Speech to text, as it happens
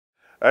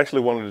I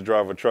actually wanted to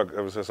drive a truck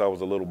ever since I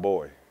was a little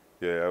boy.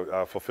 Yeah,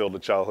 I fulfilled the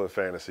childhood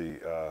fantasy,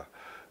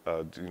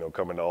 coming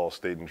to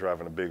Allstate and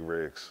driving the big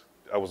rigs.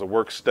 I was a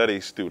work-study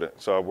student,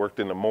 so I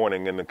worked in the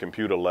morning in the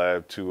computer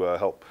lab to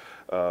help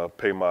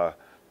pay my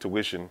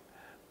tuition.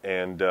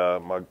 And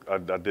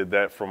I did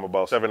that from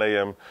about 7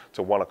 a.m.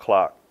 to 1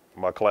 o'clock.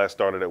 My class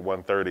started at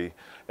 1:30,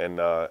 and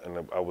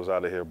I was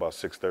out of here about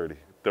 6:30.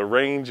 The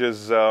range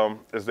is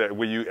that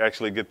where you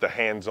actually get the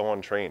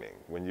hands-on training,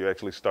 when you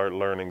actually start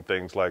learning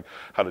things like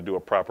how to do a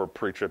proper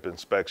pre-trip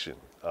inspection,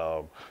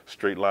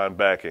 straight line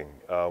backing.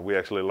 We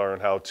actually learn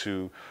how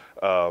to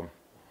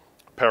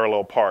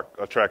parallel park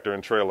a tractor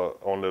and trailer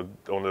on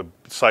the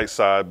site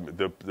side,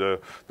 the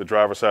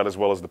driver's side, as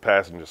well as the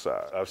passenger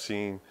side. I've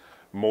seen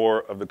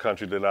more of the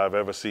country than I've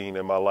ever seen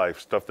in my life,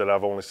 stuff that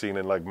I've only seen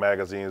in like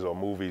magazines or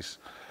movies.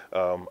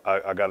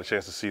 I got a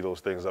chance to see those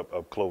things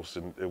up close,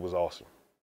 and it was awesome.